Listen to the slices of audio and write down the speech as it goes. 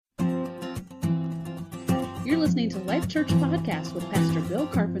You're listening to Life Church Podcast with Pastor Bill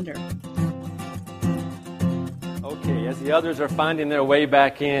Carpenter. Okay, as the others are finding their way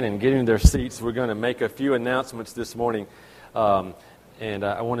back in and getting their seats, we're going to make a few announcements this morning. And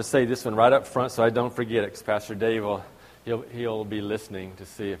I want to say this one right up front so I don't forget it, because Pastor Dave he'll be listening to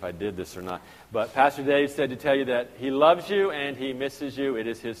see if I did this or not. But Pastor Dave said to tell you that he loves you and he misses you. It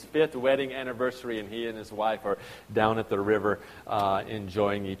is his 5th wedding anniversary, and he and his wife are down at the river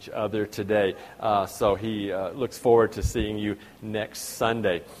enjoying each other today. So he looks forward to seeing you next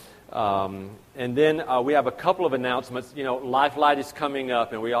Sunday. And then we have a couple of announcements. You know, Lifelight is coming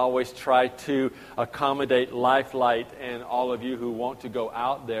up, and we always try to accommodate Lifelight and all of you who want to go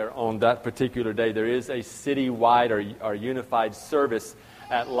out there on that particular day. There is a citywide or unified service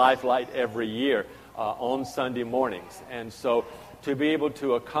at Lifelight every year on Sunday mornings. And so to be able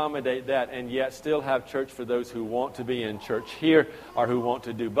to accommodate that and yet still have church for those who want to be in church here or who want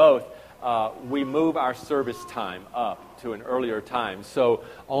to do both, we move our service time up to an earlier time. So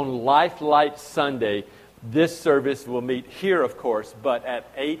on Lifelight Sunday, this service will meet here, of course, but at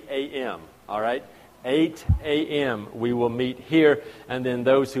 8 a.m., all right? 8 a.m. we will meet here, and then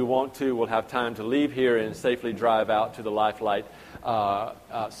those who want to will have time to leave here and safely drive out to the Lifelight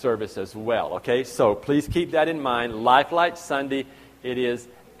service as well, okay? So please keep that in mind. Lifelight Sunday, it is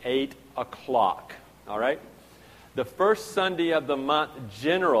 8 o'clock, all right? The first Sunday of the month,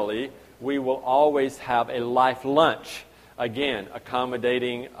 generally, we will always have a Life Lunch. Again,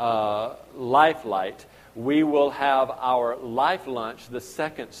 accommodating Lifelight. We will have our Life Lunch the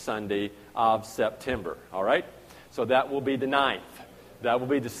second Sunday of September. All right? So that will be the 9th. That will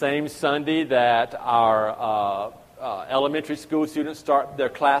be the same Sunday that our elementary school students start their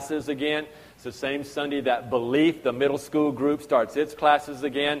classes again. It's the same Sunday that Belief, the middle school group, starts its classes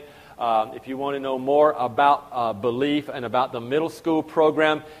again. If you want to know more about Belief and about the middle school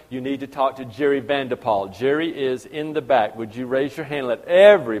program, you need to talk to Jerry Vanderpaul. Jerry is in the back. Would you raise your hand? Let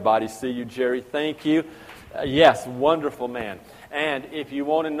everybody see you, Jerry. Thank you. Yes, wonderful man. And if you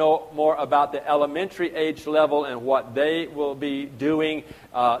want to know more about the elementary age level and what they will be doing,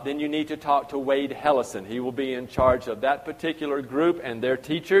 then you need to talk to Wade Hellison. He will be in charge of that particular group and their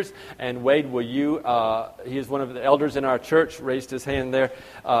teachers. And Wade, he is one of the elders in our church, raised his hand there.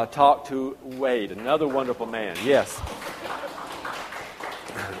 Talk to Wade, another wonderful man. Yes.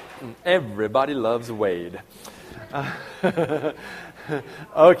 Everybody loves Wade.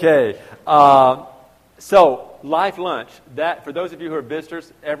 Okay. So, Life Lunch, that for those of you who are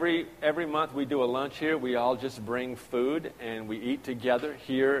visitors, every month we do a lunch here. We all just bring food and we eat together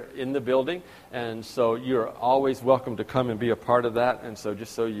here in the building. And so you're always welcome to come and be a part of that. And so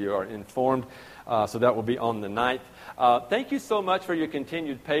just so you are informed, so that will be on the 9th. Thank you so much for your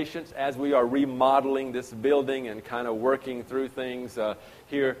continued patience as we are remodeling this building and kind of working through things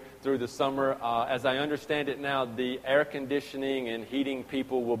here through the summer. As I understand it now, the air conditioning and heating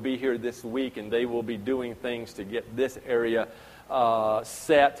people will be here this week, and they will be doing things to get this area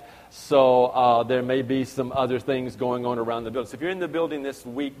set. So there may be some other things going on around the building. So if you're in the building this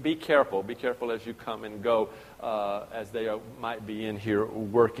week, be careful. Be careful as you come and go as they might be in here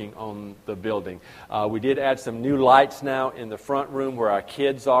working on the building. We did add some new lights now in the front room where our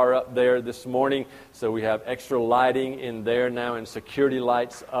kids are up there this morning. So we have extra lighting in there now and security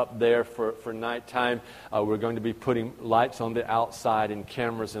lights up there for nighttime. We're going to be putting lights on the outside and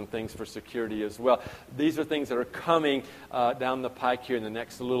cameras and things for security as well. These are things that are coming down the pike here in the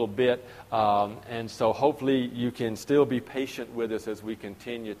next little bit. And so hopefully you can still be patient with us as we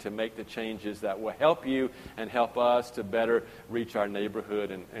continue to make the changes that will help you and help us to better reach our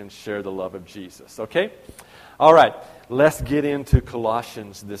neighborhood and share the love of Jesus. Okay? All right. Let's get into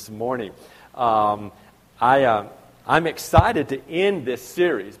Colossians this morning. I'm excited to end this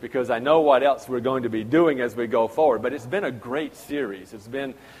series because I know what else we're going to be doing as we go forward. But it's been a great series.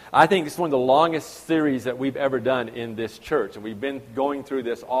 I think it's one of the longest series that we've ever done in this church. And we've been going through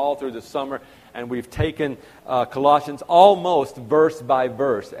this all through the summer. And we've taken Colossians almost verse by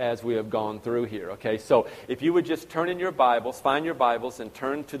verse as we have gone through here. Okay, so if you would just turn in your Bibles, find your Bibles, and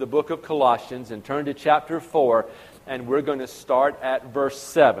turn to the book of Colossians and turn to chapter 4. And we're going to start at verse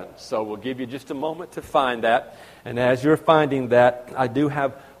 7. So we'll give you just a moment to find that. And as you're finding that, I do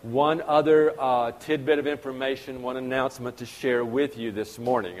have one other tidbit of information, one announcement to share with you this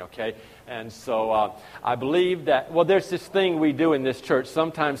morning, okay? And so I believe that, there's this thing we do in this church.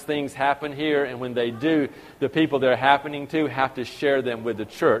 Sometimes things happen here, and when they do, the people they're happening to have to share them with the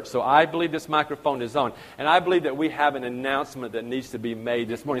church. So I believe this microphone is on. And I believe that we have an announcement that needs to be made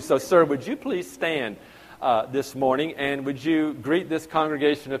this morning. So, sir, would you please stand this morning, and would you greet this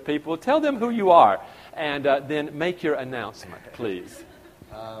congregation of people? Tell them who you are, and then make your announcement, please.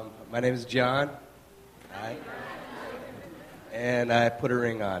 My name is John. I. And I put a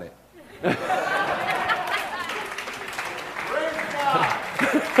ring on it.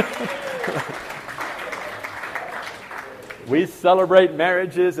 We celebrate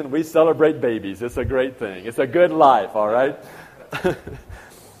marriages and we celebrate babies. It's a great thing. It's a good life, all right?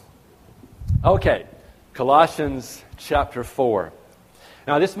 Okay, Colossians chapter 4.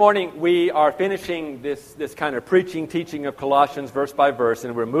 Now, this morning we are finishing this kind of preaching, teaching of Colossians verse by verse,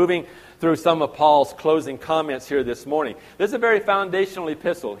 and we're moving through some of Paul's closing comments here this morning. This is a very foundational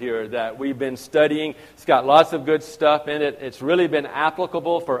epistle here that we've been studying. It's got lots of good stuff in it. It's really been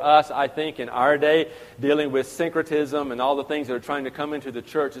applicable for us, I think, in our day, dealing with syncretism and all the things that are trying to come into the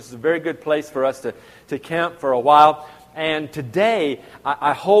church. This is a very good place for us to camp for a while. And today,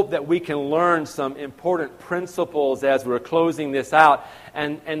 I hope that we can learn some important principles as we're closing this out.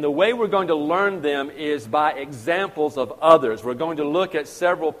 And the way we're going to learn them is by examples of others. We're going to look at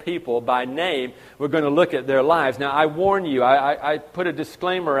several people by name. We're going to look at their lives. Now, I warn you, I put a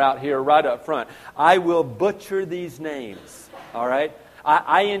disclaimer out here right up front. I will butcher these names, all right?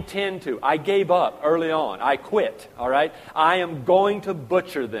 I intend to. I gave up early on. I quit, all right? I am going to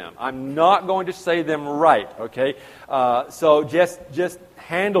butcher them. I'm not going to say them right, okay? So just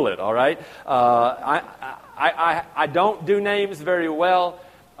handle it, all right? I don't do names very well,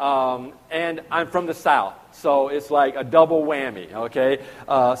 and I'm from the South. So it's like a double whammy, okay?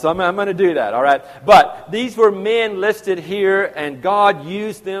 So I'm going to do that, all right? But these were men listed here, and God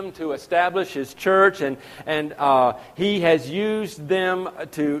used them to establish His church, and He has used them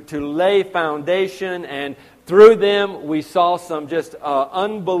to lay foundation, and through them we saw some just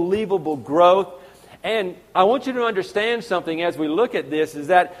unbelievable growth. And I want you to understand something as we look at this, is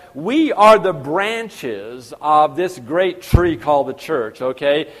that we are the branches of this great tree called the church,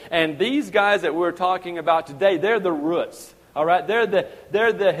 okay? And these guys that we're talking about today, they're the roots, all right? They're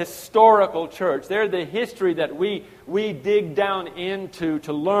the historical church. They're the history that we dig down into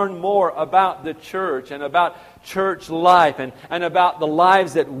to learn more about the church and about church life and about the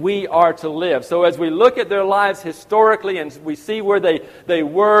lives that we are to live. So as we look at their lives historically and we see where they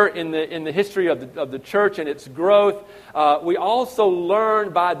were in the history of the church and its growth, we also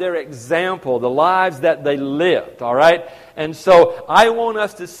learn by their example, the lives that they lived, all right? And so I want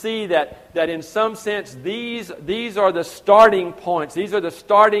us to see that in some sense these are the starting points. These are the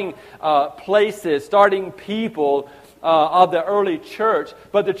starting places, starting people of the early church.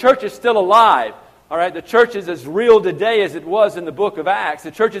 But the church is still alive. All right, the church is as real today as it was in the book of Acts.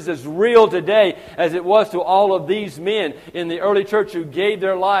 The church is as real today as it was to all of these men in the early church who gave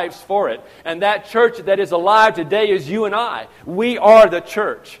their lives for it. And that church that is alive today is you and I. We are the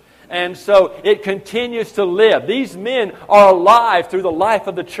church. And so it continues to live. These men are alive through the life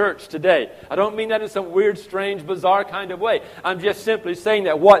of the church today. I don't mean that in some weird, strange, bizarre kind of way. I'm just simply saying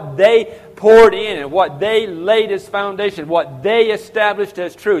that what they poured in and what they laid as foundation, what they established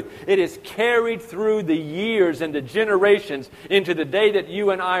as truth, it is carried through the years and the generations into the day that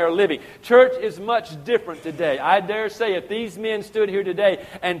you and I are living. Church is much different today. I dare say if these men stood here today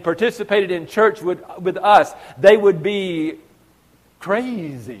and participated in church with us, they would be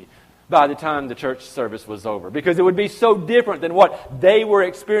crazy by the time the church service was over, because it would be so different than what they were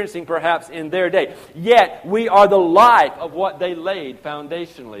experiencing perhaps in their day. Yet, we are the life of what they laid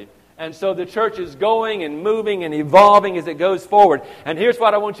foundationally. And so the church is going and moving and evolving as it goes forward. And here's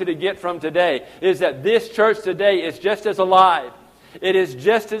what I want you to get from today, is that this church today is just as alive. It is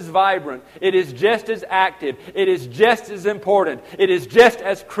just as vibrant. It is just as active. It is just as important. It is just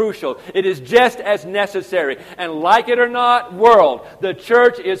as crucial. It is just as necessary. And like it or not, world, the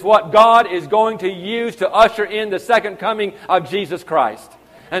church is what God is going to use to usher in the second coming of Jesus Christ.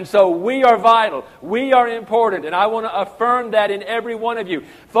 And so we are vital. We are important. And I want to affirm that in every one of you.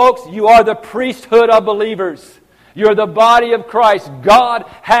 Folks, you are the priesthood of believers. You're the body of Christ. God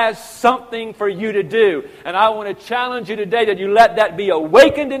has something for you to do. And I want to challenge you today that you let that be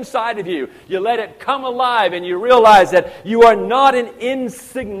awakened inside of you. You let it come alive and you realize that you are not an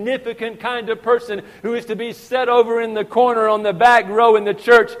insignificant kind of person who is to be set over in the corner on the back row in the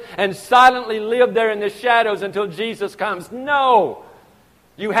church and silently live there in the shadows until Jesus comes. No!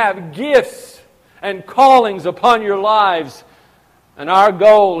 You have gifts and callings upon your lives. And our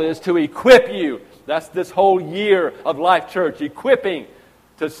goal is to equip you. That's this whole year of Life Church, equipping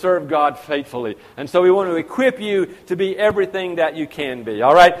to serve God faithfully. And so we want to equip you to be everything that you can be.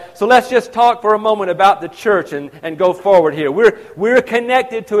 All right? So let's just talk for a moment about the church and go forward here. We're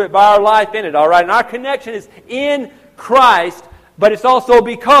connected to it by our life in it. All right? And our connection is in Christ, but it's also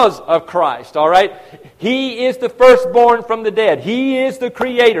because of Christ, all right? He is the firstborn from the dead. He is the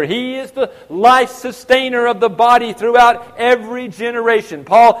creator. He is the life sustainer of the body throughout every generation.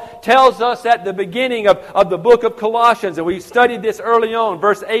 Paul tells us at the beginning of the book of Colossians, and we studied this early on,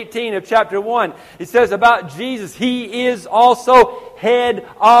 verse 18 of chapter 1. He says about Jesus, He is also head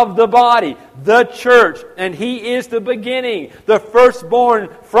of the body, the church, and He is the beginning, the firstborn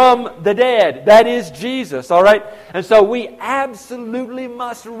from the dead. That is Jesus, all right? And so we absolutely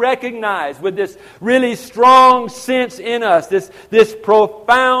must recognize with this really strong sense in us, this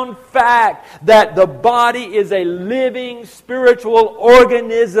profound fact that the body is a living spiritual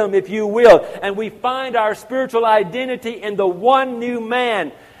organism, if you will, and we find our spiritual identity in the one new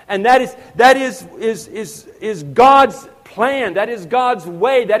man, and that is God's plan, that is God's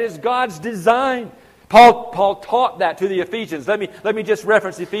way, that is God's design. Paul taught that to the Ephesians. Let me just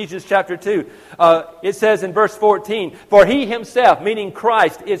reference Ephesians chapter 2. It says in verse 14, "For He Himself," meaning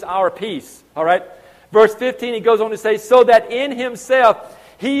Christ, "is our peace." All right? Verse 15, he goes on to say, "So that in Himself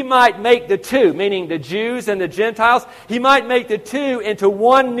He might make the two," meaning the Jews and the Gentiles, He might make the two into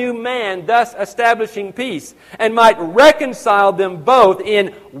one new man, thus establishing peace, and might reconcile them both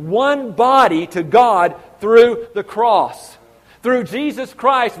in one body to God through the cross. Through Jesus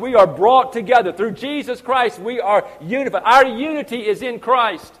Christ, we are brought together. Through Jesus Christ, we are unified. Our unity is in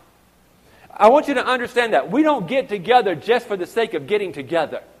Christ. I want you to understand that. We don't get together just for the sake of getting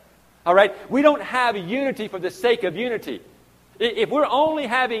together. All right? We don't have unity for the sake of unity. If we're only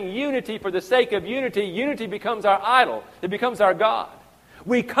having unity for the sake of unity, unity becomes our idol. It becomes our God.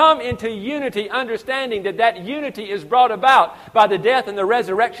 We come into unity understanding that unity is brought about by the death and the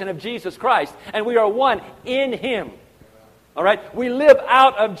resurrection of Jesus Christ. And we are one in Him. All right? We live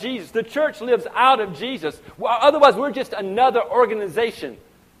out of Jesus. The church lives out of Jesus. Otherwise, we're just another organization.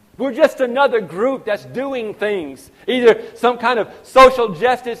 We're just another group that's doing things. Either some kind of social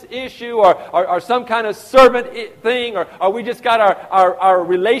justice issue or some kind of servant thing, or we just got our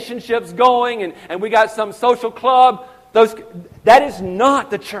relationships going and we got some social club. That is not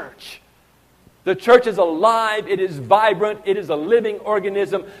the church. The church is alive, it is vibrant, it is a living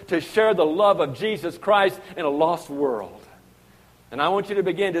organism to share the love of Jesus Christ in a lost world. And I want you to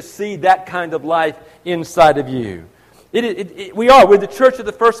begin to see that kind of life inside of you. We're the church of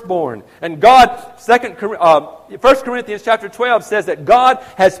the firstborn. And God, 1 Corinthians chapter 12 says that God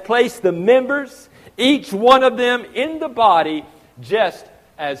has placed the members, each one of them, in the body just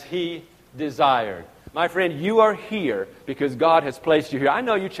as He desired. My friend, you are here because God has placed you here. I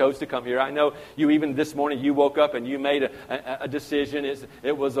know you chose to come here. I know you even this morning you woke up and you made a decision.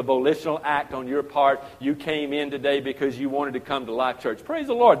 It was a volitional act on your part. You came in today because you wanted to come to Life Church. Praise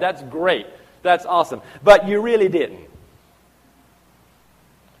the Lord. That's great. That's awesome. But you really didn't.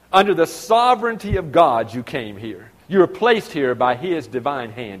 Under the sovereignty of God, you came here. You were placed here by His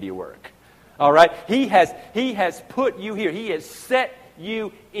divine handiwork. All right? He has put you here. He has set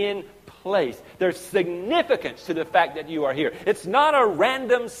you in place. There's significance to the fact that you are here. It's not a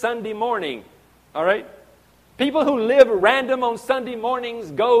random Sunday morning. All right? People who live random on Sunday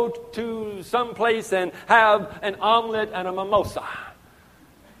mornings go to some place and have an omelet and a mimosa.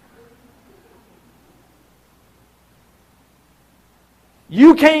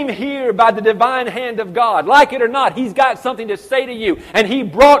 You came here by the divine hand of God. Like it or not, He's got something to say to you. And He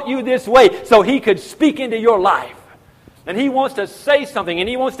brought you this way so He could speak into your life. And He wants to say something. And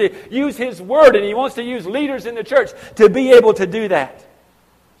He wants to use His Word. And He wants to use leaders in the church to be able to do that.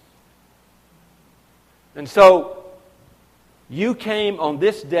 And so, you came on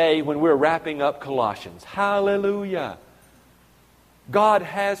this day when we're wrapping up Colossians. Hallelujah. God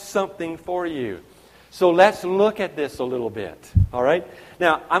has something for you. So let's look at this a little bit, all right?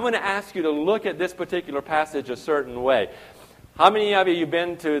 Now, I'm going to ask you to look at this particular passage a certain way. How many of you have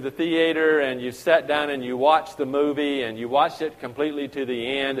been to the theater and you sat down and you watched the movie and you watched it completely to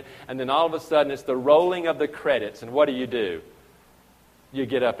the end, and then all of a sudden it's the rolling of the credits, and what do? You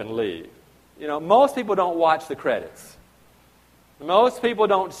get up and leave. You know, most people don't watch the credits. Most people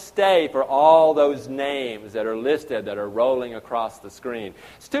don't stay for all those names that are listed that are rolling across the screen.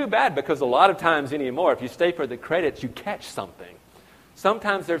 It's too bad because a lot of times anymore, if you stay for the credits, you catch something.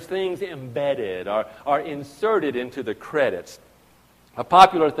 Sometimes there's things embedded or inserted into the credits. A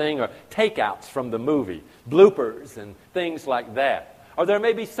popular thing are takeouts from the movie, bloopers and things like that. Or there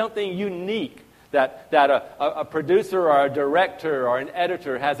may be something unique that a producer or a director or an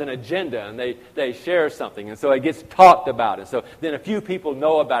editor has an agenda and they share something, and so it gets talked about. And so then a few people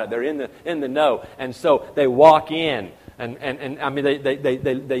know about it. They're in the know, and so they walk in and I mean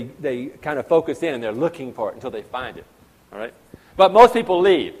they kind of focus in and they're looking for it until they find it. All right, but most people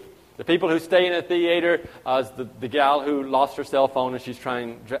leave. The people who stay in a theater, the gal who lost her cell phone and she's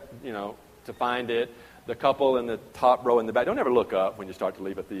trying, to find it. The couple in the top row in the back. Don't ever look up when you start to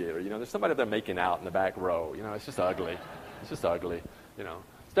leave a theater. There's somebody there making out in the back row. It's just ugly. It's just ugly,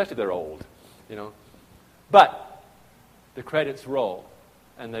 especially if they're old, But the credits roll,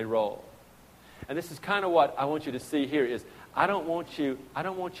 and they roll. And this is kind of what I want you to see here is I don't want you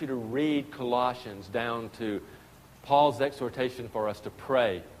to read Colossians down to Paul's exhortation for us to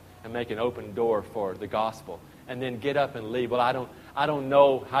pray and make an open door for the gospel, and then get up and leave. Well, I don't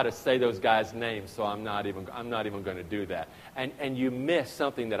know how to say those guys' names, so I'm not even going to do that. And you miss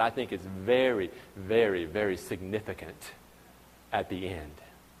something that I think is very, very, very significant at the end.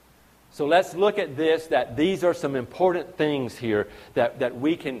 So let's look at this, that these are some important things here that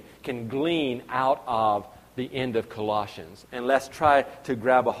we can glean out of the end of Colossians. And let's try to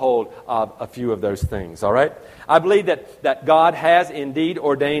grab a hold of a few of those things, all right? I believe that God has indeed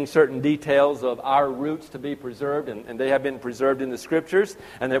ordained certain details of our roots to be preserved, and they have been preserved in the Scriptures,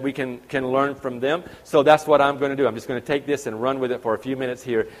 and that we can learn from them. So that's what I'm going to do. I'm just going to take this and run with it for a few minutes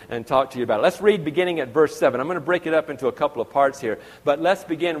here and talk to you about it. Let's read beginning at verse 7. I'm going to break it up into a couple of parts here, but let's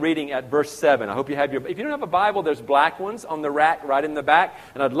begin reading at verse 7. I hope you have if you don't have a Bible, there's black ones on the rack right in the back,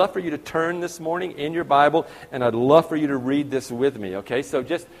 and I'd love for you to turn this morning in your Bible, and I'd love for you to read this with me, okay? So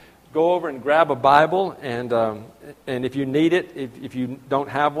just go over and grab a Bible, and if you need it, if you don't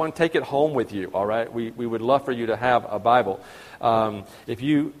have one, take it home with you, all right? We would love for you to have a Bible.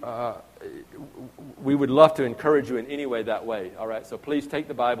 We would love to encourage you in any way that way, all right? So please take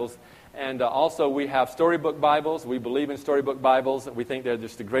the Bibles. And also we have storybook Bibles. We believe in storybook Bibles. We think they're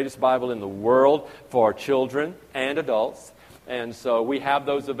just the greatest Bible in the world for children and adults. And so we have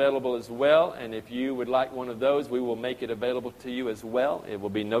those available as well. And if you would like one of those, we will make it available to you as well. It will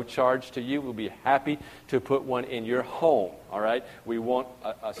be no charge to you. We'll be happy to put one in your home, all right? We want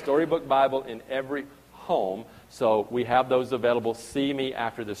a storybook Bible in every home. So we have those available. See me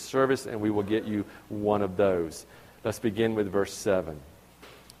after the service, and we will get you one of those. Let's begin with verse 7.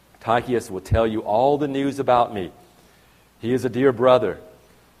 Tychicus will tell you all the news about me. He is a dear brother,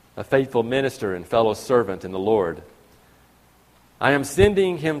 a faithful minister and fellow servant in the Lord. I am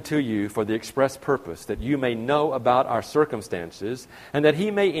sending him to you for the express purpose that you may know about our circumstances and that he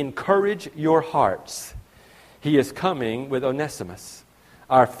may encourage your hearts. He is coming with Onesimus,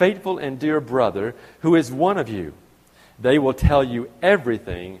 our faithful and dear brother, who is one of you. They will tell you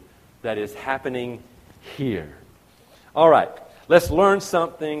everything that is happening here. All right, let's learn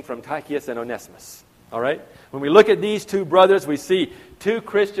something from Tychicus and Onesimus. All right? When we look at these two brothers, we see two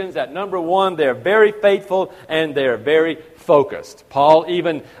Christians that, number one, they're very faithful and they're very focused. Paul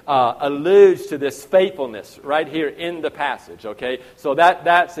even alludes to this faithfulness right here in the passage, okay? So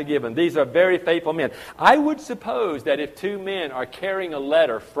that's a given. These are very faithful men. I would suppose that if two men are carrying a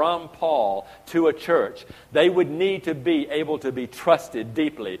letter from Paul to a church, they would need to be able to be trusted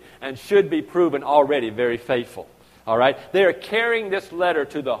deeply and should be proven already very faithful. All right? They are carrying this letter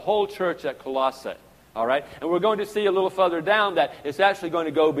to the whole church at Colossae. All right? And we're going to see a little further down that it's actually going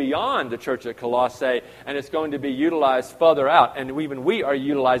to go beyond the church at Colossae, and it's going to be utilized further out. And even we are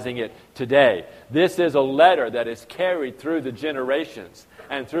utilizing it today. This is a letter that is carried through the generations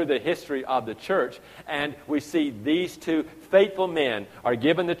and through the history of the church. And we see these two faithful men are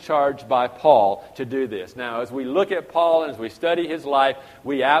given the charge by Paul to do this. Now, as we look at Paul and as we study his life,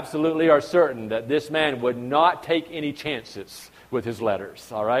 we absolutely are certain that this man would not take any chances with his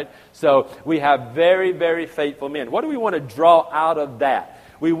letters, all right? So we have very, very faithful men. What do we want to draw out of that?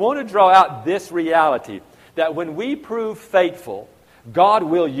 We want to draw out this reality that when we prove faithful, God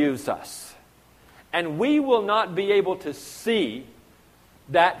will use us. And we will not be able to see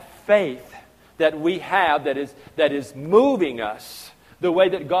that faith that we have that is moving us the way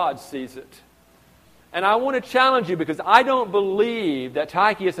that God sees it. And I want to challenge you because I don't believe that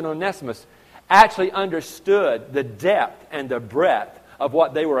Tychicus and Onesimus actually understood the depth and the breadth of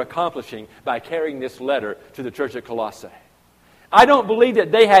what they were accomplishing by carrying this letter to the church at Colossae. I don't believe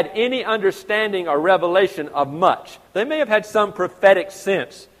that they had any understanding or revelation of much. They may have had some prophetic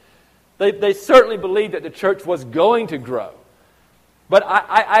sense. They certainly believed that the church was going to grow. But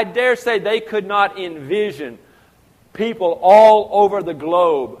I dare say they could not envision people all over the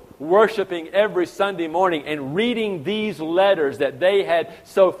globe worshiping every Sunday morning and reading these letters that they had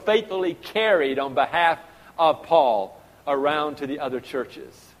so faithfully carried on behalf of Paul around to the other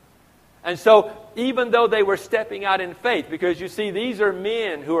churches. And so, even though they were stepping out in faith, because you see, these are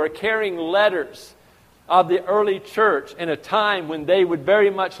men who are carrying letters of the early church in a time when they would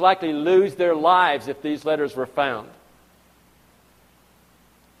very much likely lose their lives if these letters were found.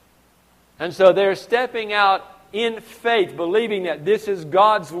 And so they're stepping out in faith, believing that this is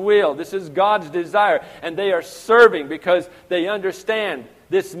God's will, this is God's desire, and they are serving because they understand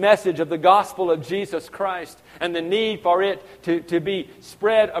this message of the gospel of Jesus Christ and the need for it to be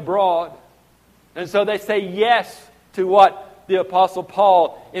spread abroad. And so they say yes to what the Apostle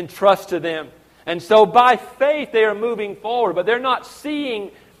Paul entrusts to them. And so by faith they are moving forward, but they're not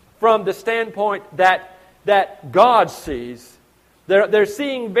seeing from the standpoint that God sees. They're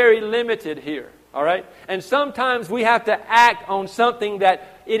seeing very limited here. All right? And sometimes we have to act on something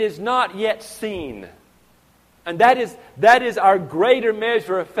that it is not yet seen. And that is our greater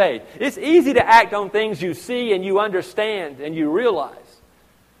measure of faith. It's easy to act on things you see and you understand and you realize.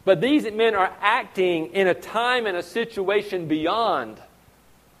 But these men are acting in a time and a situation beyond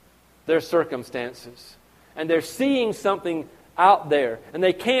their circumstances. And they're seeing something out there. And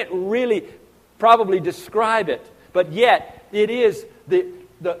they can't really probably describe it. But yet, it is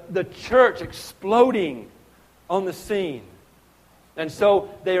the church exploding on the scene. And so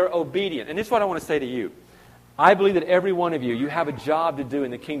they are obedient. And this is what I want to say to you. I believe that every one of you, you have a job to do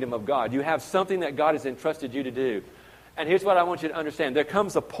in the kingdom of God. You have something that God has entrusted you to do. And here's what I want you to understand. There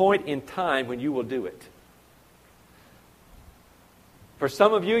comes a point in time when you will do it. For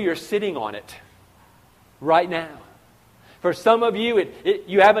some of you, you're sitting on it right now. For some of you,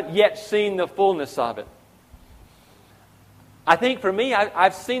 you haven't yet seen the fullness of it. I think for me,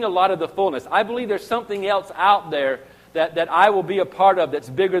 I've seen a lot of the fullness. I believe there's something else out there that I will be a part of that's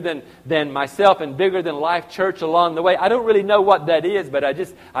bigger than myself and bigger than Life Church along the way. I don't really know what that is, but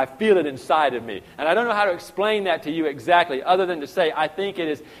I feel it inside of me. And I don't know how to explain that to you exactly, other than to say I think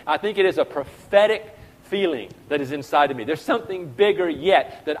it is a prophetic feeling that is inside of me. There's something bigger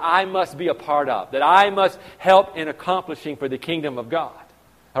yet that I must be a part of, that I must help in accomplishing for the kingdom of God.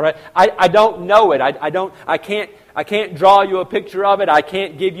 All right? I don't know it. I can't draw you a picture of it. I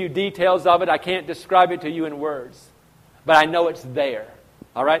can't give you details of it. I can't describe it to you in words. But I know it's there.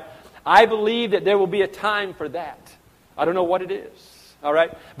 All right? I believe that there will be a time for that. I don't know what it is. All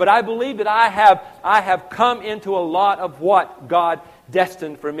right? But I believe that I have come into a lot of what God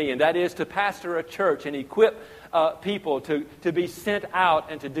destined for me, and that is to pastor a church and equip people to be sent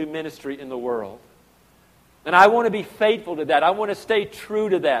out and to do ministry in the world. And I want to be faithful to that. I want to stay true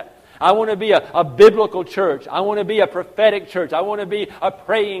to that. I want to be a biblical church. I want to be a prophetic church. I want to be a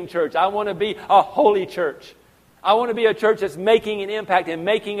praying church. I want to be a holy church. I want to be a church that's making an impact and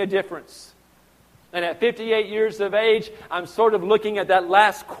making a difference. And at 58 years of age, I'm sort of looking at that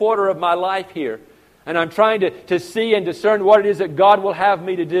last quarter of my life here. And I'm trying to see and discern what it is that God will have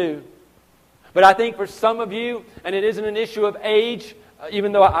me to do. But I think for some of you, and it isn't an issue of age,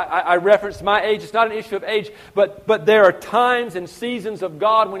 even though I referenced my age, it's not an issue of age, but there are times and seasons of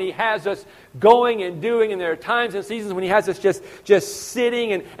God when He has us going and doing, and there are times and seasons when He has us just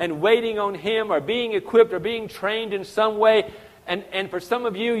sitting and waiting on Him, or being equipped or being trained in some way. And for some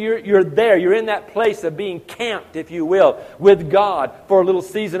of you, you're there. You're in that place of being camped, if you will, with God for a little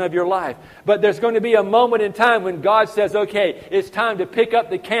season of your life. But there's going to be a moment in time when God says, okay, it's time to pick up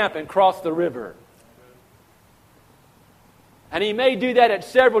the camp and cross the river. And He may do that at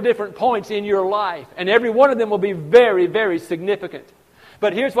several different points in your life. And every one of them will be very, very significant.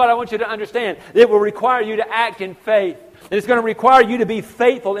 But here's what I want you to understand. It will require you to act in faith. And it's going to require you to be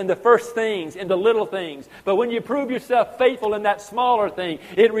faithful in the first things, in the little things. But when you prove yourself faithful in that smaller thing,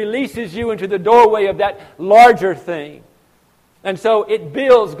 it releases you into the doorway of that larger thing. And so it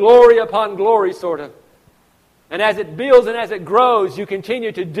builds glory upon glory, sort of. And as it builds and as it grows, you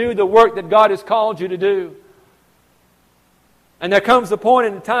continue to do the work that God has called you to do. And there comes a point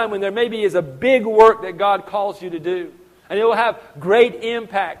in time when there maybe is a big work that God calls you to do. And it will have great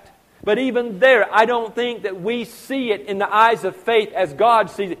impact. But even there, I don't think that we see it in the eyes of faith as God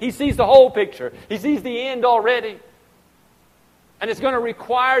sees it. He sees the whole picture. He sees the end already. And it's going to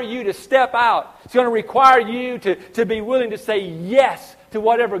require you to step out. It's going to require you to be willing to say yes to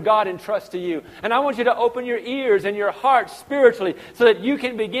whatever God entrusts to you. And I want you to open your ears and your heart spiritually so that you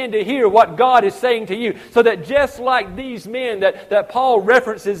can begin to hear what God is saying to you. So that just like these men that Paul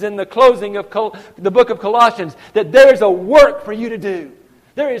references in the closing of the book of Colossians, that there's a work for you to do.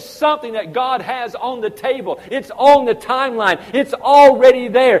 There is something that God has on the table. It's on the timeline. It's already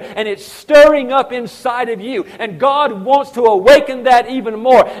there. And it's stirring up inside of you. And God wants to awaken that even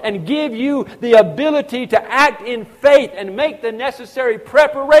more and give you the ability to act in faith and make the necessary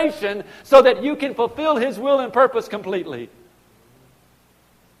preparation so that you can fulfill His will and purpose completely.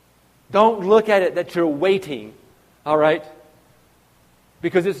 Don't look at it that you're waiting. All right?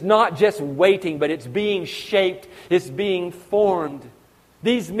 Because it's not just waiting, but it's being shaped. It's being formed.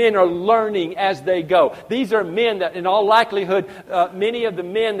 These men are learning as they go. These are men that, in all likelihood, many of the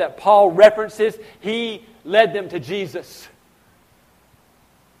men that Paul references, he led them to Jesus.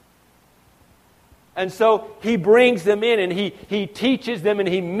 And so he brings them in and he teaches them and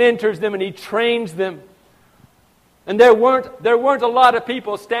he mentors them and he trains them. And there weren't a lot of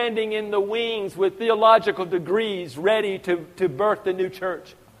people standing in the wings with theological degrees ready to birth the new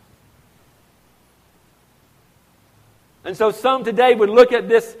church. And so some today would look at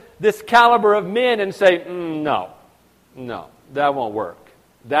this caliber of men and say, no, that won't work.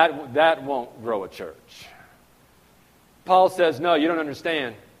 That won't grow a church. Paul says, no, you don't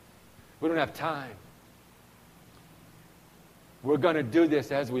understand. We don't have time. We're going to do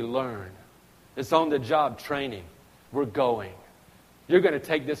this as we learn. It's on-the-job training. We're going. You're going to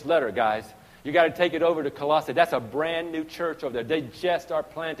take this letter, guys. You got to take it over to Colossae. That's a brand new church over there. They just are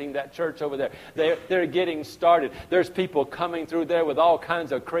planting that church over there. They're getting started. There's people coming through there with all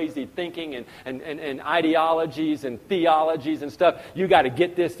kinds of crazy thinking and ideologies and theologies and stuff. You got to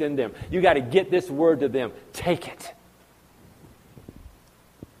get this in them. You got to get this word to them. Take it.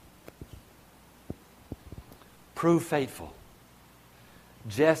 Prove faithful.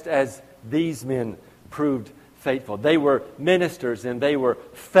 Just as these men proved faithful. They were ministers and they were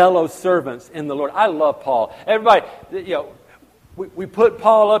fellow servants in the Lord. I love Paul. Everybody, we put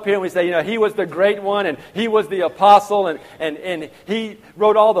Paul up here and we say, he was the great one and he was the apostle and he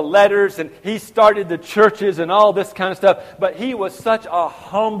wrote all the letters and he started the churches and all this kind of stuff. But he was such a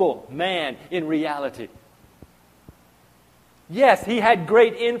humble man in reality. Yes, he had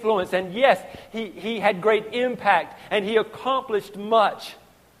great influence, and yes, he had great impact, and he accomplished much.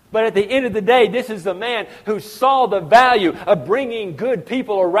 But at the end of the day, this is a man who saw the value of bringing good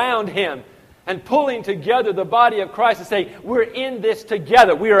people around him and pulling together the body of Christ and saying, we're in this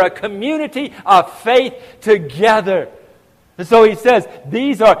together. We are a community of faith together. And so he says,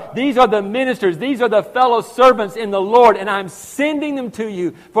 these are the ministers, these are the fellow servants in the Lord, and I'm sending them to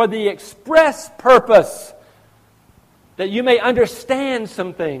you for the express purpose that you may understand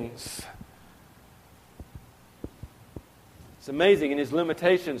some things. It's amazing in his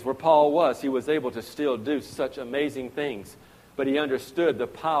limitations where Paul was, he was able to still do such amazing things. But he understood the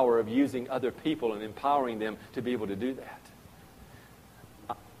power of using other people and empowering them to be able to do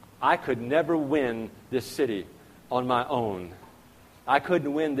that. I could never win this city on my own. I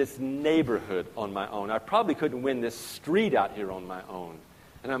couldn't win this neighborhood on my own. I probably couldn't win this street out here on my own.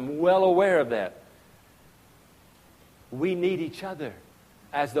 And I'm well aware of that. We need each other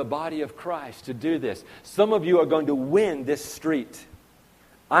as the body of Christ to do this. Some of you are going to win this street.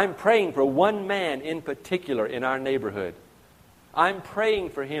 I'm praying for one man in particular in our neighborhood. I'm praying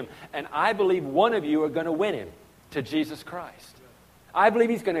for him, and I believe one of you are going to win him to Jesus Christ. I believe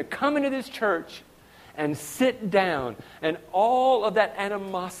he's going to come into this church and sit down, and all of that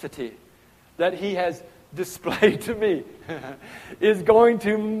animosity that he has displayed to me is going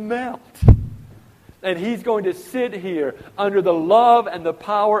to melt. And he's going to sit here under the love and the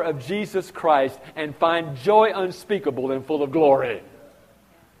power of Jesus Christ and find joy unspeakable and full of glory.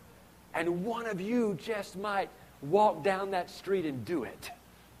 And one of you just might walk down that street and do it.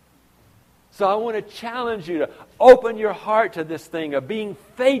 So I want to challenge you to open your heart to this thing of being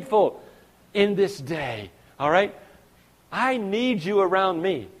faithful in this day. All right? I need you around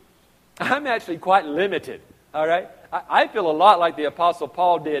me. I'm actually quite limited. All right? I feel a lot like the Apostle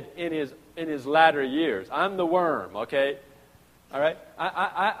Paul did in his latter years. I'm the worm, okay? All right?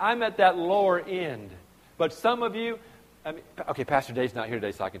 I'm at that lower end. But some of you, okay, Pastor Dave's not here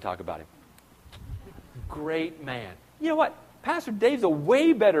today, so I can talk about him. Great man. You know what? Pastor Dave's a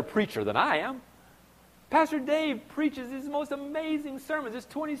way better preacher than I am. Pastor Dave preaches his most amazing sermons. This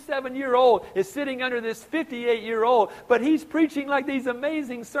 27-year-old is sitting under this 58-year-old, but he's preaching like these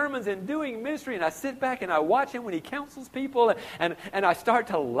amazing sermons and doing ministry, and I sit back and I watch him when he counsels people, and I start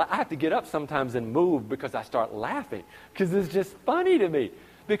to I have to get up sometimes and move because I start laughing, because it's just funny to me,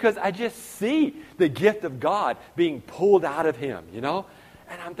 because I just see the gift of God being pulled out of him, you know?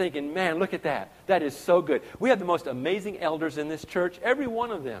 And I'm thinking, man, look at that. That is so good. We have the most amazing elders in this church. Every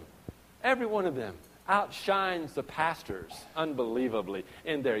one of them outshines the pastors unbelievably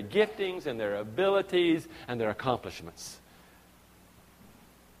in their giftings and their abilities and their accomplishments.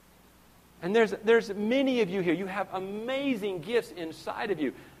 And there's many of you here. You have amazing gifts inside of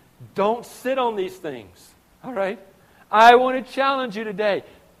you. Don't sit on these things. All right? I want to challenge you today.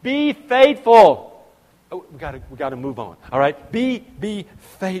 Be faithful. Oh, we got to move on. All right? Be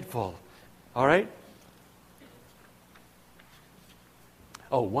faithful. All right?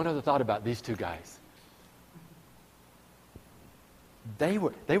 Oh, one other thought about these two guys. They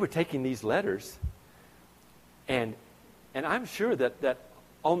were taking these letters, and I'm sure that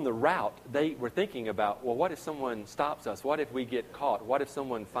on the route, they were thinking about, well, what if someone stops us? What if we get caught? What if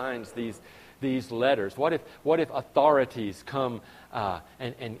someone finds these letters? What if authorities come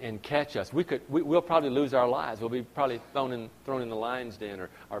and catch us? We'll probably lose our lives. We'll be probably thrown in the lion's den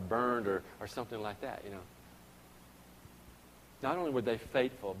or burned or something like that, you know. Not only were they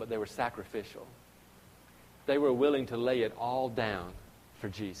faithful, but they were sacrificial. They were willing to lay it all down for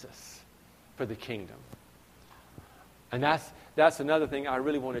Jesus, for the kingdom. And that's another thing I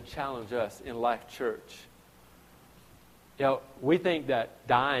really want to challenge us in Life Church. You know, we think that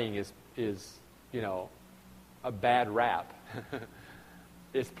dying is you know, a bad rap.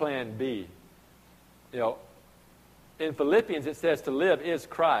 It's plan B. You know, in Philippians it says to live is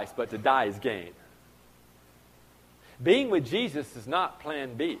Christ, but to die is gain. Being with Jesus is not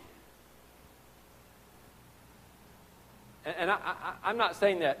plan B. And I'm not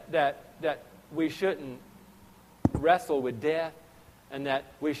saying that we shouldn't wrestle with death and that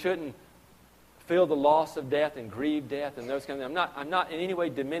we shouldn't feel the loss of death and grieve death and those kind of things. I'm not in any way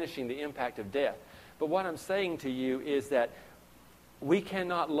diminishing the impact of death. But what I'm saying to you is that we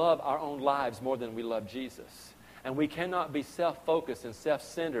cannot love our own lives more than we love Jesus. And we cannot be self-focused and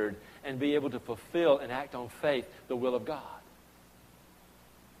self-centered and be able to fulfill and act on faith the will of God.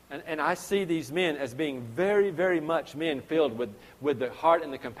 And I see these men as being very, very much men filled with the heart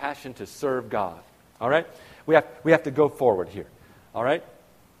and the compassion to serve God. All right? We have to go forward here. All right?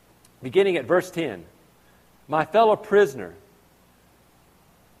 Beginning at verse 10. My fellow prisoner,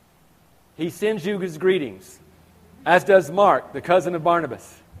 he sends you his greetings, as does Mark, the cousin of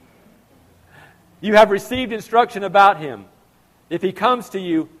Barnabas. You have received instruction about him. If he comes to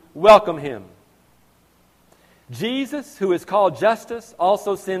you, welcome him. Jesus, who is called Justus,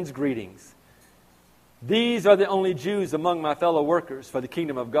 also sends greetings. These are the only Jews among my fellow workers for the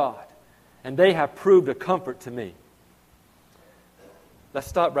kingdom of God, and they have proved a comfort to me. Let's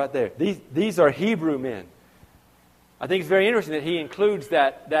stop right there. These are Hebrew men. I think it's very interesting that he includes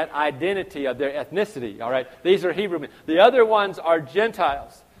that identity of their ethnicity. All right, these are Hebrew men. The other ones are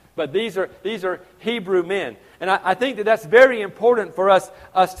Gentiles, but these are Hebrew men. And I think that's very important for us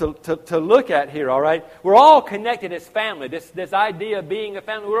to look at here, all right? We're all connected as family. This idea of being a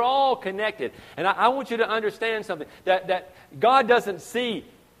family, we're all connected. And I want you to understand something, that God doesn't see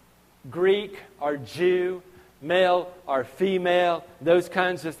Greek or Jew, male or female, those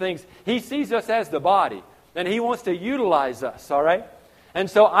kinds of things. He sees us as the body, and He wants to utilize us, all right? And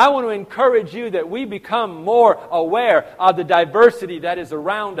so I want to encourage you that we become more aware of the diversity that is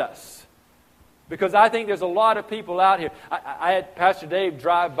around us. Because I think there's a lot of people out here. I had Pastor Dave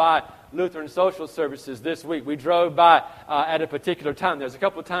drive by Lutheran Social Services this week. We drove by at a particular time. There's a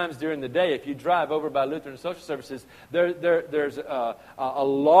couple of times during the day, if you drive over by Lutheran Social Services, there's a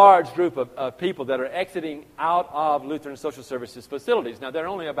large group of people that are exiting out of Lutheran Social Services facilities. Now, they're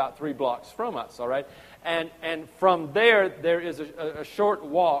only about 3 blocks from us, all right? And from there is a short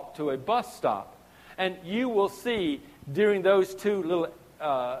walk to a bus stop. And you will see during those two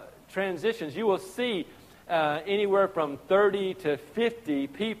little transitions, you will see anywhere from 30 to 50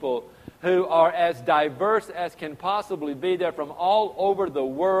 people who are as diverse as can possibly be. They're from all over the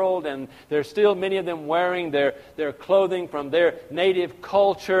world, and there's still many of them wearing their clothing from their native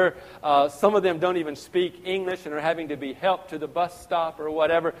culture. Some of them don't even speak English and are having to be helped to the bus stop or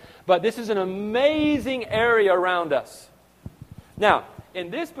whatever. But this is an amazing area around us. Now,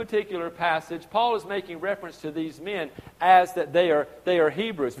 in this particular passage, Paul is making reference to these men as that they are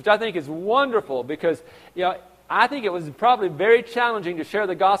Hebrews, which I think is wonderful because, you know, I think it was probably very challenging to share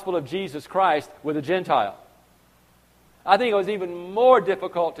the gospel of Jesus Christ with a Gentile. I think it was even more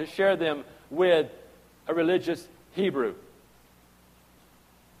difficult to share them with a religious Hebrew.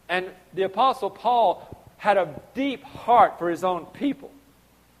 And the Apostle Paul had a deep heart for his own people.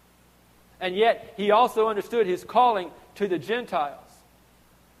 And yet, he also understood his calling to the Gentiles.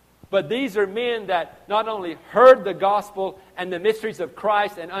 But these are men that not only heard the gospel and the mysteries of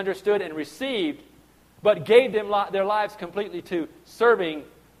Christ and understood and received, but gave them their lives completely to serving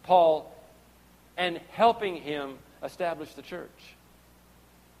Paul and helping him establish the church.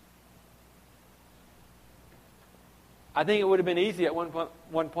 I think it would have been easy at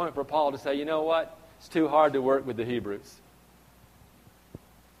one point for Paul to say, you know what? It's too hard to work with the Hebrews.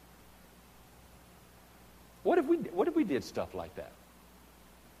 What if we did stuff like that?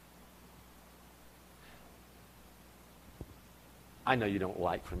 I know you don't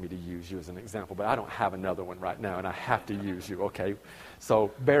like for me to use you as an example, but I don't have another one right now, and I have to use you, okay?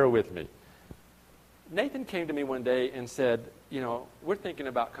 So bear with me. Nathan came to me one day and said, you know, we're thinking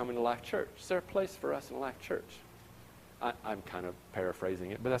about coming to Life Church. Is there a place for us in Life Church? I'm kind of paraphrasing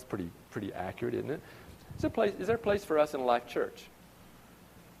it, but that's pretty accurate, isn't it? Is there a place for us in Life Church?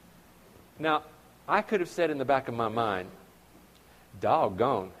 Now, I could have said in the back of my mind,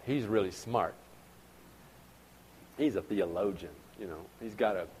 doggone, he's really smart. He's a theologian, you know. He's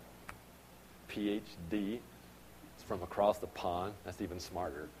got a PhD. It's from across the pond. That's even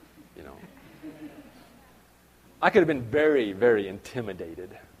smarter, you know. I could have been very, very intimidated.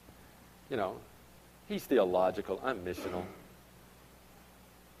 You know, he's theological. I'm missional.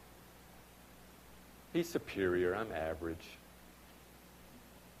 He's superior. I'm average.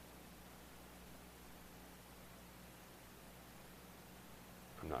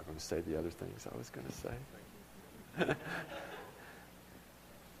 I'm not going to say the other things I was going to say.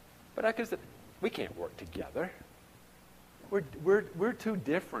 But I could have said, we can't work together. We're too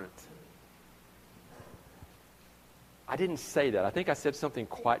different. I didn't say that. I think I said something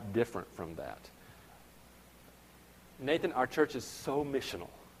quite different from that. Nathan, our church is so missional.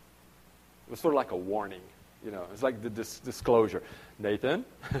 It was sort of like a warning. You know, it's like the disclosure. Nathan,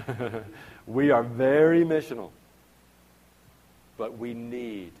 we are very missional. But we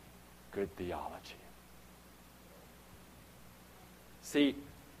need good theology. See,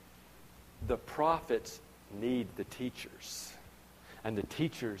 the prophets need the teachers. And the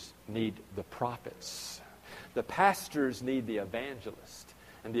teachers need the prophets. The pastors need the evangelist.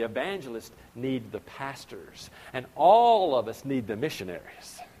 And the evangelists need the pastors. And all of us need the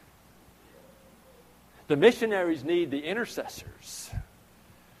missionaries. The missionaries need the intercessors.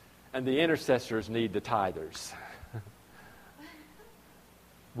 And the intercessors need the tithers.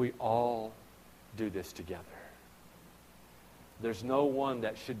 We all do this together. There's no one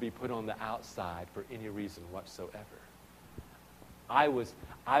that should be put on the outside for any reason whatsoever. I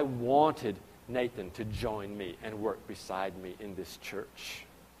wanted Nathan to join me and work beside me in this church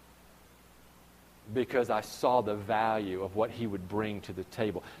because I saw the value of what he would bring to the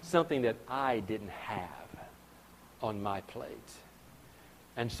table, something that I didn't have on my plate.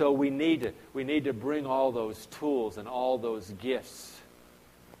 And so we need to bring all those tools and all those gifts.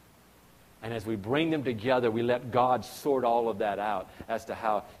 And as we bring them together, we let God sort all of that out as to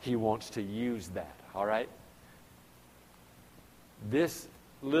how he wants to use that. All right? This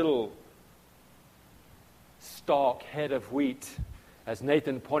little stalk, head of wheat, as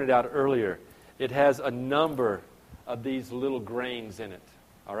Nathan pointed out earlier, it has a number of these little grains in it.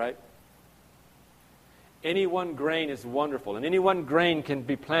 All right? Any one grain is wonderful, and any one grain can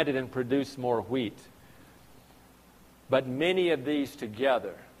be planted and produce more wheat. But many of these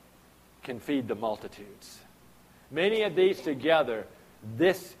together can feed the multitudes. Many of these together,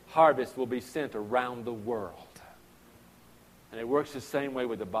 this harvest will be sent around the world. And it works the same way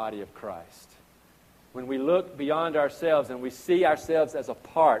with the body of Christ. When we look beyond ourselves and we see ourselves as a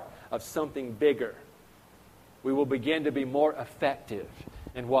part of something bigger, we will begin to be more effective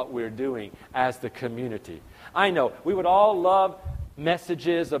in what we're doing as the community. I know we would all love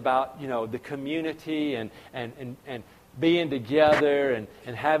messages about, you know, the community and being together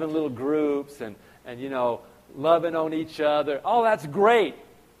and having little groups and you know, loving on each other. Oh, that's great.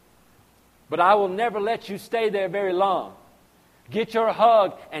 But I will never let you stay there very long. Get your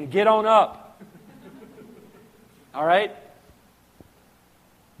hug and get on up. All right?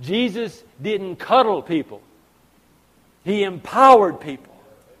 Jesus didn't cuddle people. He empowered people.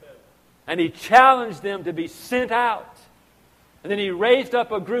 And he challenged them to be sent out. And then he raised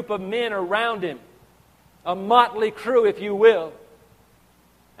up a group of men around him. A motley crew, if you will.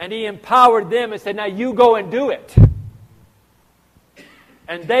 And he empowered them and said, now you go and do it.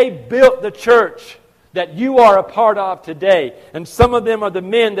 And they built the church that you are a part of today. And some of them are the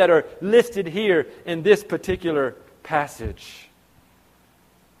men that are listed here in this particular passage.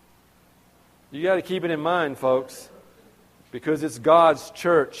 You got to keep it in mind, folks, because it's God's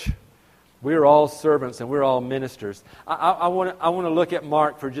church. We're all servants and we're all ministers. I want to look at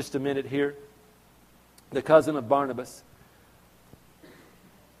Mark for just a minute here. The cousin of Barnabas.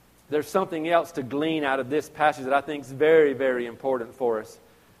 There's something else to glean out of this passage that I think is very, very important for us.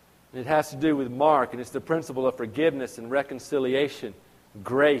 And it has to do with Mark, and it's the principle of forgiveness and reconciliation,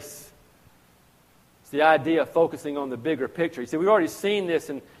 grace. It's the idea of focusing on the bigger picture. You see, we've already seen this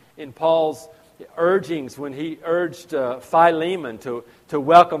in Paul's urgings when he urged Philemon to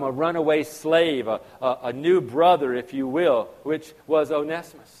welcome a runaway slave, a new brother, if you will, which was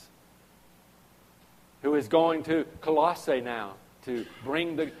Onesimus, who is going to Colossae now to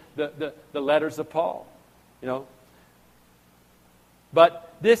bring the letters of Paul. You know.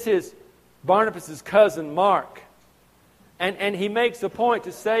 But this is Barnabas' cousin Mark. And he makes a point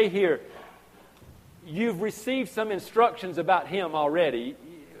to say here, you've received some instructions about him already.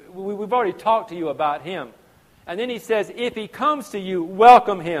 We've already talked to you about him. And then he says, if he comes to you,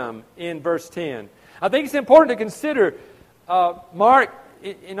 welcome him in verse 10. I think it's important to consider Mark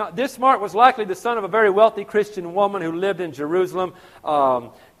this Mark was likely the son of a very wealthy Christian woman who lived in Jerusalem.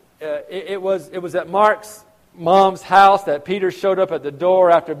 It was at Mark's mom's house that Peter showed up at the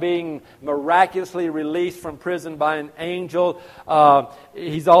door after being miraculously released from prison by an angel.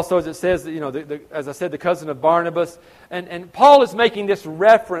 He's also, as it says, as I said, the cousin of Barnabas. And Paul is making this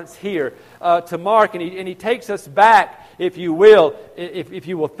reference here to Mark, and he takes us back, if you will, if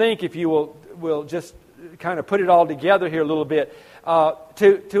you will just kind of put it all together here a little bit,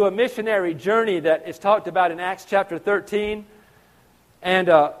 to a missionary journey that is talked about in Acts chapter 13. And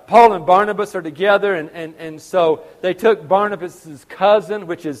Paul and Barnabas are together, and so they took Barnabas' cousin,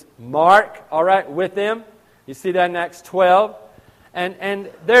 which is Mark, all right, with them. You see that in Acts 12. And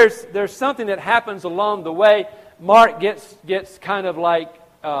there's something that happens along the way. Mark gets kind of like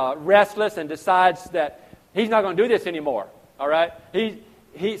restless and decides that he's not going to do this anymore, all right?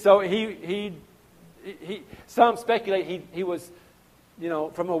 Some speculate he was,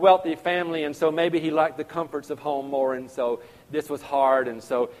 from a wealthy family, and so maybe he liked the comforts of home more, and so this was hard, and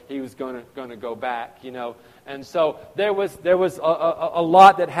so he was going to go back, And so there was a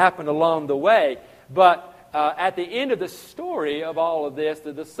lot that happened along the way, but at the end of the story of all of this,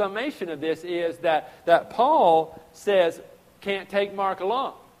 the summation of this is that Paul says, can't take Mark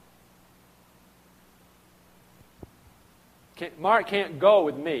along. Mark can't go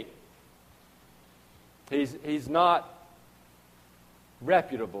with me. He's not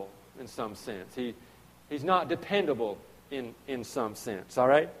reputable in some sense. He's not dependable in some sense, all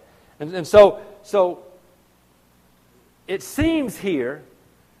right? And so it seems here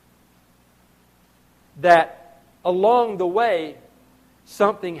that along the way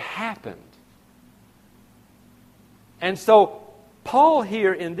something happened. And so Paul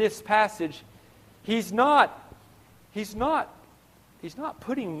here in this passage, he's not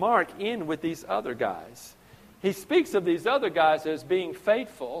putting Mark in with these other guys. He speaks of these other guys as being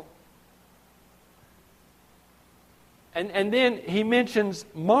faithful. And then he mentions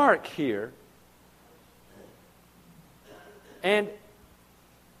Mark here. And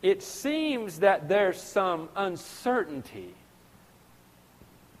it seems that there's some uncertainty.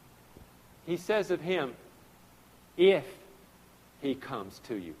 He says of him, if he comes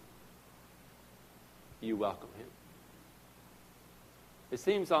to you, you welcome him. It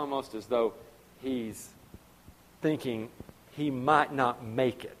seems almost as though he's thinking he might not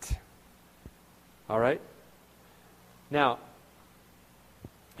make it. All right? Now,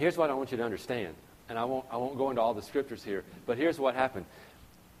 here's what I want you to understand. And I won't go into all the scriptures here, but here's what happened.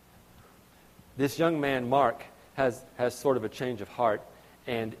 This young man, Mark, has sort of a change of heart,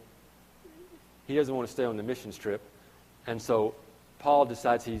 and he doesn't want to stay on the mission trip. And so Paul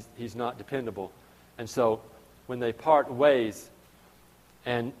decides he's not dependable. And so when they part ways,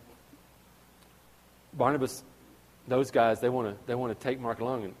 and Barnabas, those guys, they want to take Mark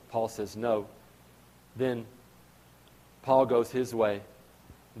along, and Paul says no. Then Paul goes his way.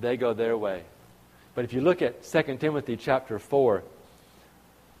 They go their way. But if you look at 2 Timothy chapter 4,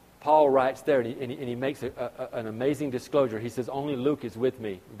 Paul writes there, and he makes an amazing disclosure. He says, only Luke is with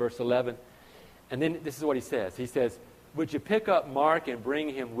me, verse 11. And then this is what he says. He says, would you pick up Mark and bring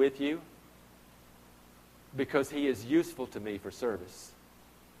him with you? Because he is useful to me for service.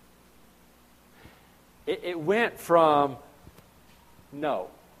 It went from no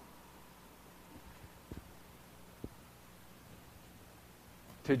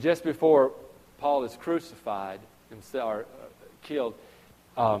to just before Paul is crucified or killed.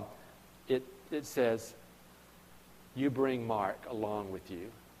 It says, you bring Mark along with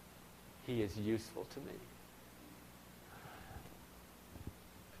you. He is useful to me.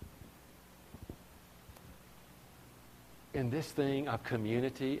 In this thing of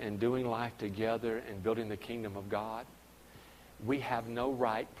community and doing life together and building the kingdom of God, we have no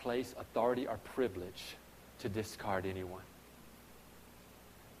right, place, authority, or privilege to discard anyone.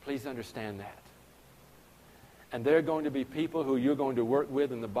 Please understand that. And there are going to be people who you're going to work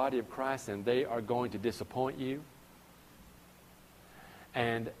with in the body of Christ, and they are going to disappoint you.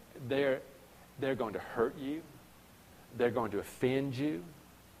 And they're going to hurt you. They're going to offend you.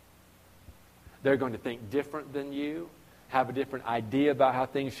 They're going to think different than you, have a different idea about how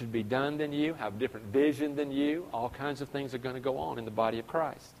things should be done than you, have a different vision than you. All kinds of things are going to go on in the body of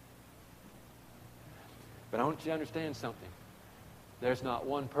Christ. But I want you to understand something. There's not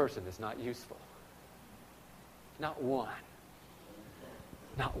one person that's not useful. Not one.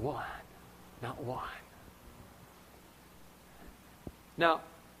 Not one. Not one. Now,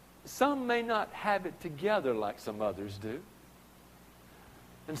 some may not have it together like some others do.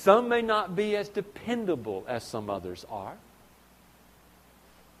 And some may not be as dependable as some others are.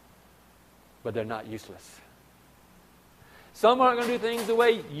 But they're not useless. Some aren't going to do things the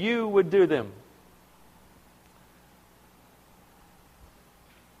way you would do them.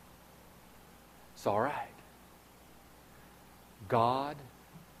 It's all right. God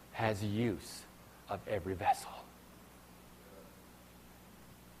has use of every vessel.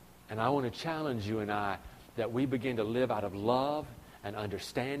 And I want to challenge you and I that we begin to live out of love and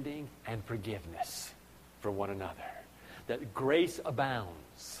understanding and forgiveness for one another. That grace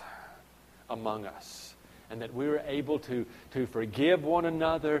abounds among us. And that we're able to forgive one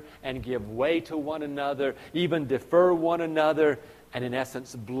another and give way to one another, even defer one another, and in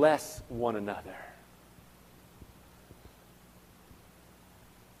essence, bless one another.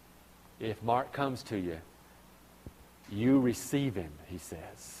 If Mark comes to you, you receive him, he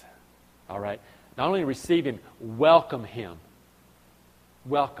says. All right? Not only receive him, welcome him.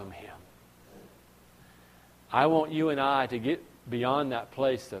 Welcome him. I want you and I to get beyond that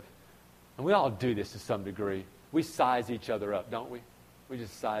place of, and we all do this to some degree, we size each other up, don't we? We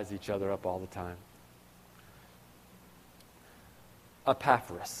just size each other up all the time.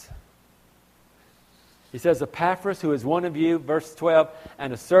 Epaphras. He says, Epaphras, who is one of you, verse 12,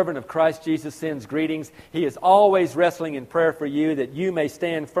 and a servant of Christ Jesus, sends greetings. He is always wrestling in prayer for you, that you may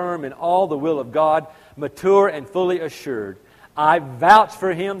stand firm in all the will of God, mature and fully assured. I vouch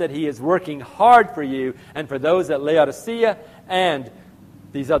for him that he is working hard for you and for those at Laodicea and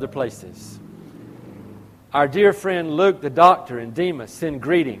these other places. Our dear friend Luke, the doctor, and Demas send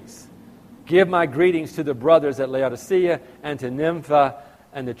greetings. Give my greetings to the brothers at Laodicea and to Nympha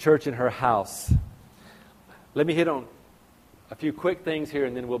and the church in her house. Let me hit on a few quick things here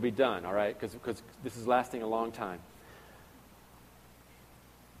and then we'll be done, all right? Because this is lasting a long time.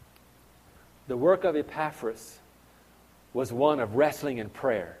 The work of Epaphras was one of wrestling and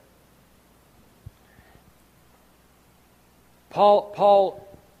prayer. Paul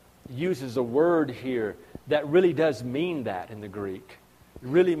uses a word here that really does mean that in the Greek. It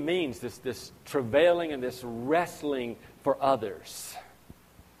really means this travailing and this wrestling for others.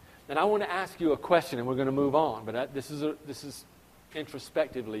 And I want to ask you a question, and we're going to move on. But this is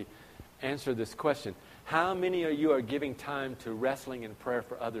introspectively answer this question. How many of you are giving time to wrestling and prayer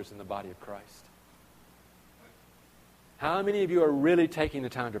for others in the body of Christ? How many of you are really taking the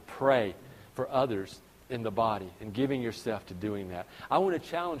time to pray for others in the body and giving yourself to doing that? I want to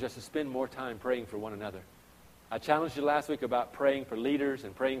challenge us to spend more time praying for one another. I challenged you last week about praying for leaders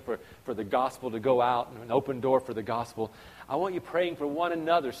and praying for the gospel to go out and an open door for the gospel. I want you praying for one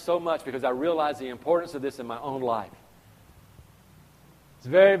another so much because I realize the importance of this in my own life. It's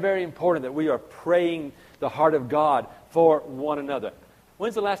very, very important that we are praying the heart of God for one another.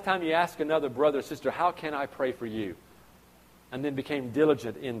 When's the last time you asked another brother or sister, how can I pray for you? And then became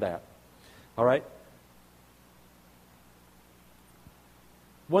diligent in that. All right?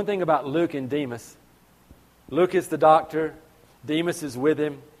 One thing about Luke and Demas. Luke is the doctor. Demas is with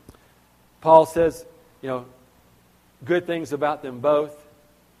him. Paul says, good things about them both.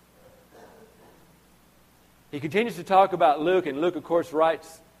 He continues to talk about Luke, and Luke, of course,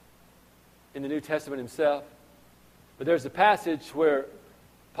 writes in the New Testament himself. But there's a passage where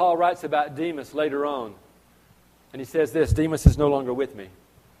Paul writes about Demas later on, and he says this, Demas is no longer with me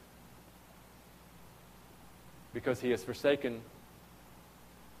because he has forsaken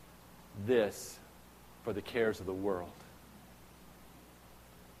this for the cares of the world.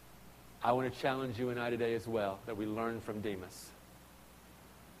 I want to challenge you and I today as well that we learn from Demas.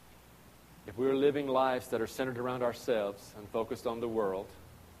 If we're living lives that are centered around ourselves and focused on the world,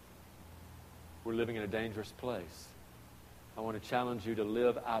 we're living in a dangerous place. I want to challenge you to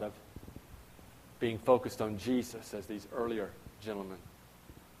live out of being focused on Jesus, as these earlier gentlemen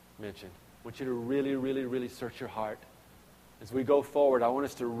mentioned. I want you to really, really, really search your heart. As we go forward, I want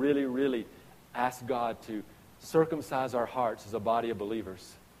us to really, really ask God to circumcise our hearts as a body of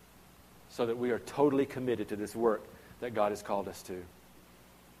believers so that we are totally committed to this work that God has called us to.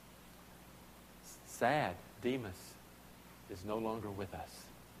 Sad, Demas is no longer with us.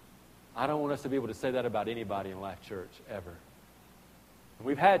 I don't want us to be able to say that about anybody in Life Church, ever. And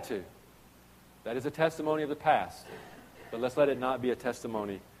we've had to. That is a testimony of the past. But let's let it not be a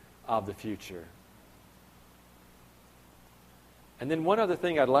testimony of the future. And then one other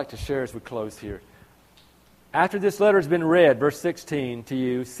thing I'd like to share as we close here. After this letter has been read, verse 16 to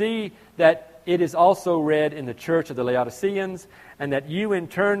you, see that it is also read in the church of the Laodiceans, and that you in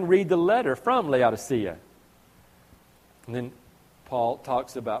turn read the letter from Laodicea. And then Paul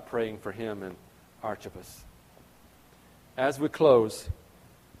talks about praying for him and Archippus. As we close,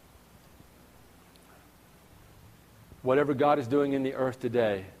 whatever God is doing in the earth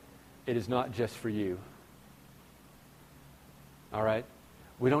today, it is not just for you. All right?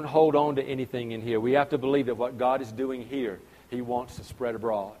 We don't hold on to anything in here. We have to believe that what God is doing here, He wants to spread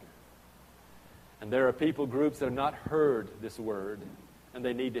abroad. And there are people groups that have not heard this word, and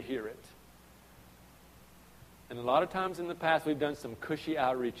they need to hear it. And a lot of times in the past, we've done some cushy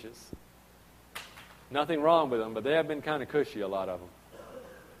outreaches. Nothing wrong with them, but they have been kind of cushy, a lot of them.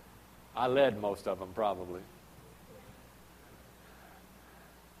 I led most of them, probably.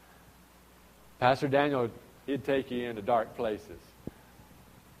 Pastor Daniel, he'd take you into dark places.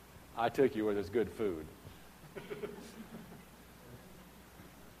 I took you where there's good food.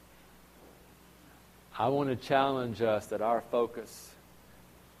 I want to challenge us that our focus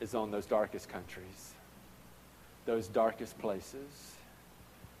is on those darkest countries, those darkest places,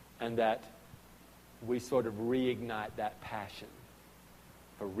 and that we sort of reignite that passion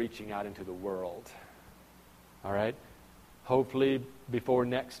for reaching out into the world. All right? Hopefully before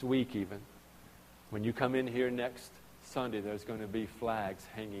next week even. When you come in here next Sunday, there's going to be flags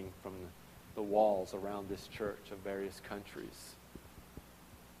hanging from the walls around this church of various countries.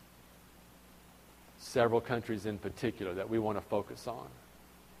 Several countries in particular that we want to focus on.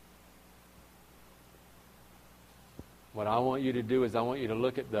 What I want you to do is I want you to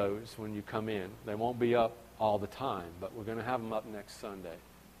look at those when you come in. They won't be up all the time, but we're going to have them up next Sunday.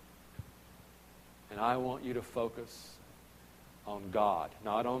 And I want you to focus on God,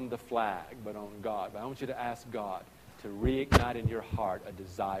 not on the flag, but on God. But I want you to ask God to reignite in your heart a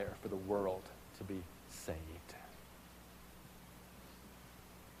desire for the world to be saved.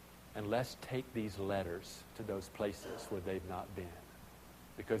 And let's take these letters to those places where they've not been,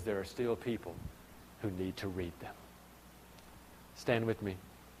 because there are still people who need to read them. Stand with me.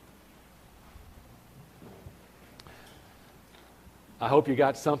 I hope you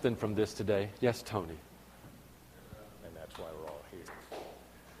got something from this today. Yes, Tony. And that's why we're all here.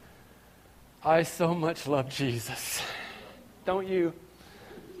 I so much love Jesus. Don't you?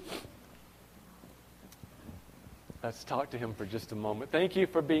 Let's talk to Him for just a moment. Thank you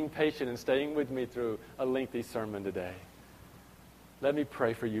for being patient and staying with me through a lengthy sermon today. Let me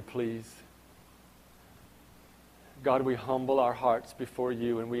pray for you, please. God, we humble our hearts before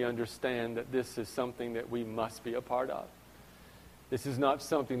you, and we understand that this is something that we must be a part of. This is not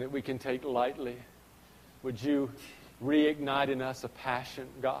something that we can take lightly. Would you reignite in us a passion,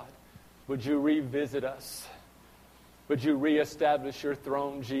 God? Would you revisit us? Would you reestablish your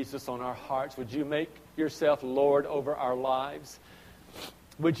throne, Jesus, on our hearts? Would you make yourself Lord over our lives?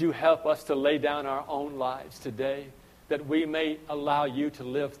 Would you help us to lay down our own lives today, that we may allow you to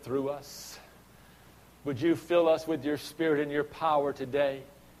live through us? Would you fill us with your Spirit and your power today?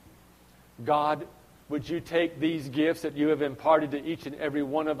 God, would you take these gifts that you have imparted to each and every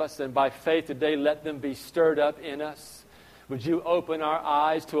one of us, and by faith today let them be stirred up in us? Would you open our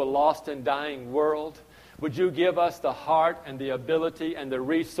eyes to a lost and dying world? Would you give us the heart and the ability and the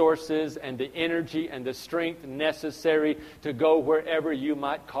resources and the energy and the strength necessary to go wherever you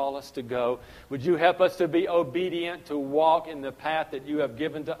might call us to go? Would you help us to be obedient, to walk in the path that you have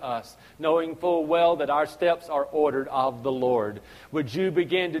given to us, knowing full well that our steps are ordered of the Lord? Would you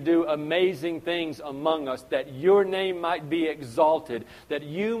begin to do amazing things among us, that your name might be exalted, that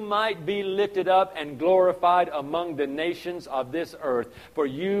you might be lifted up and glorified among the nations of this earth? For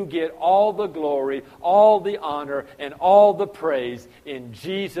you get all the glory, all the honor, and all the praise in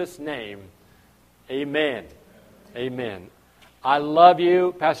Jesus' name. Amen. Amen. I love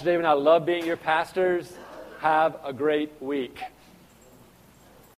you, Pastor David. I love being your pastors. Have a great week.